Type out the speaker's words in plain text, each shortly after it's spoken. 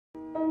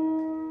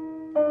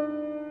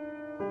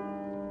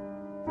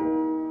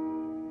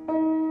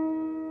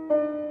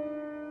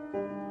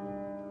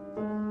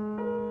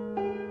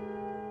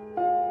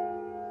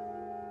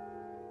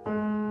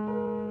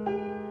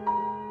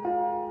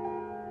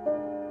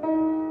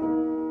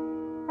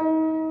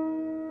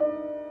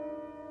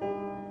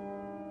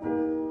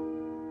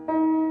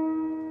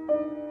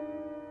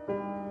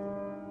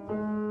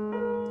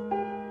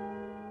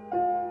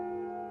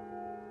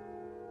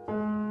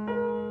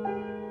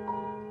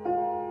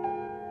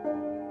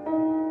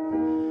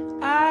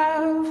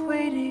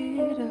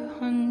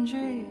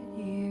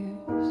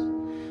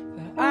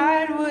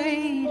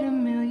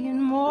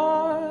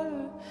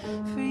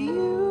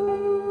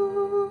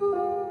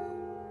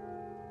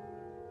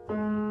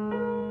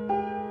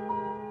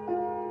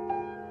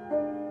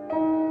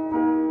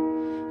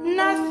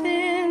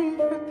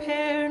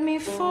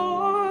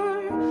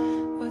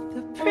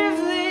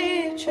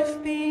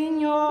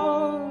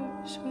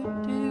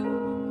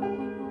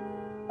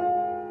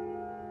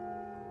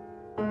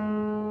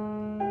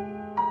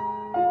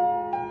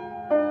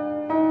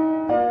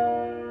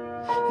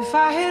If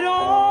I had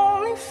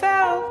only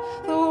felt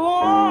the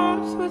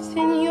warmth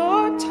within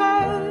your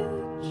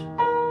touch,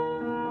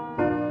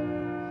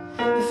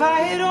 if I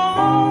had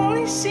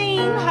only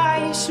seen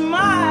how you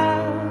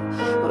smile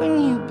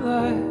when you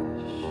blush,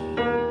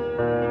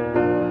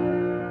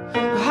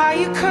 or how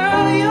you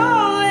curl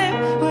your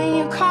lip when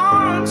you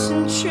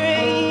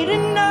concentrate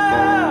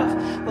enough,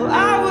 well,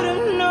 I would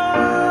have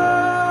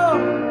known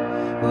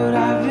what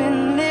I've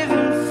been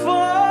living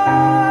for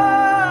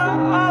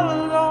all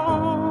along.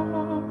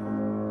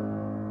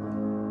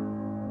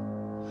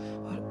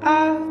 What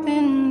I've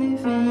been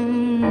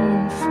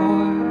living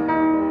for.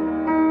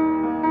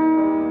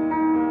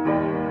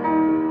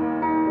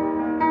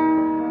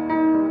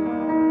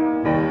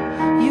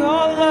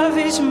 Your love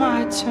is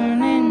my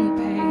turning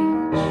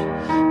page,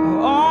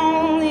 where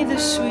only the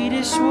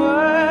sweetest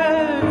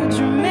words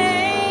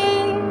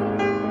remain.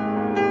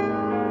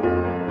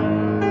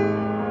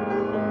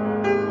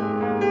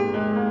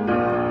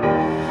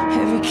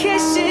 Every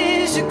kiss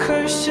is a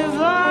curse of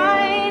love.